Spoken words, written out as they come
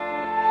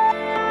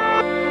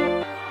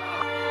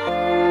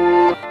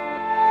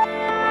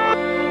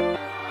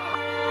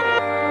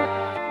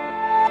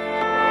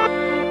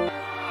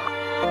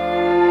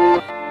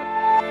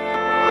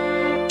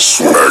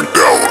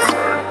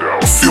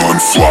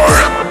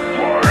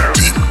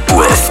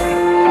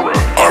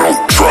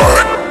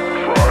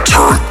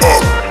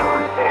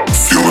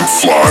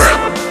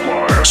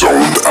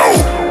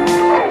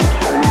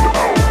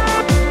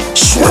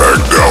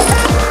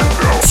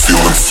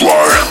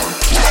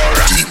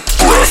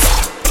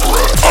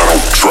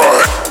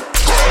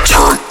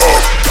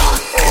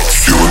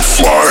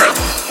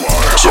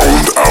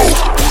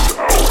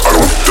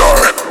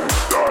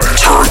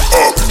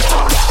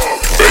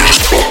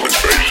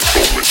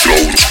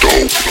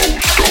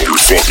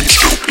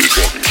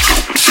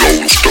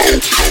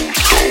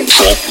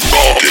Trunk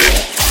knocking,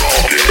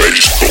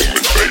 bass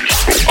booming,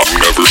 I'm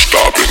never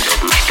stopping,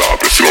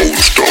 flowing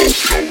stone,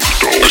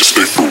 I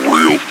stay for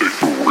real,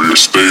 I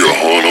stay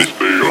 100,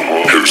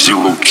 have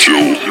zero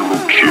chill,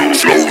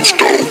 flowing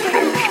stone,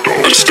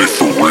 I stay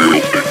for real,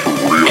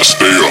 I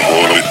stay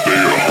 100,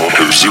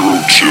 have zero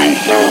chill,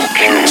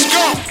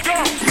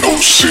 no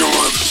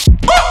ceiling,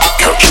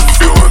 catch a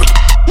feeling,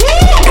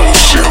 no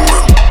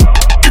ceiling,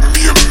 give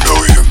me a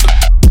million,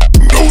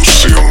 no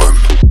ceiling,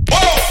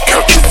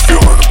 catch a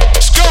feeling,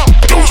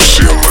 no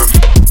ceiling,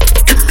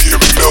 give me a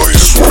million,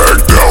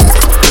 swagged out,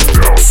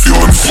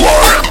 feeling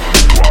fly,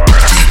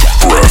 deep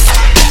breath,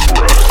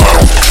 I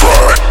don't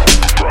try,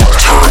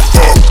 turn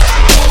up,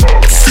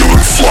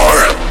 feeling fly,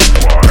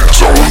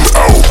 zoned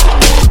out,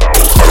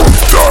 I don't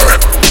die,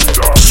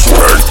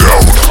 swagged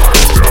out,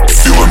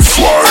 feeling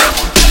fly,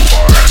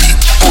 deep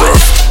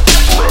breath,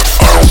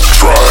 I don't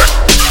try,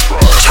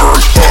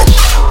 turn up,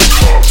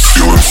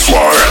 feeling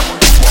fly,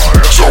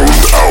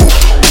 zoned out,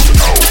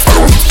 I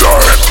don't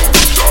die,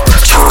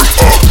 turn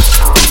up,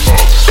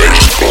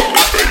 bass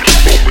bumping,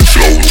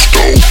 flowing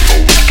stone,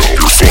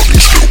 you're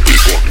fucking stupid,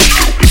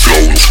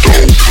 flowing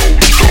stone,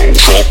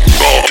 trunk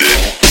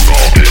knocking,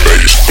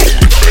 bass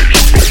bumping,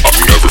 I'm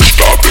never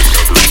stopping,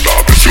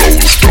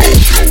 flowing stone,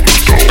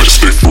 I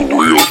stay for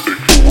real,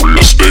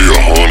 I stay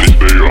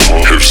 100,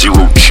 have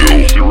zero chill,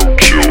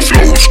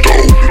 flowing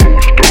stone,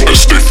 I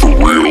stay for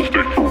real,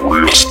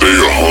 I stay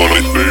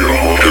 100,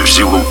 have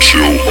zero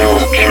chill,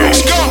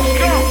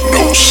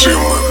 no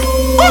ceiling,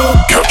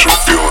 catch a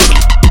feeling,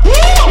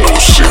 no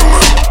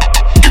ceiling,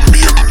 give me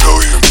a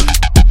million,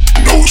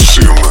 no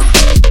ceiling,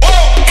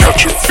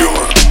 catch a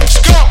feeling,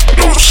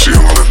 no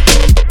ceiling.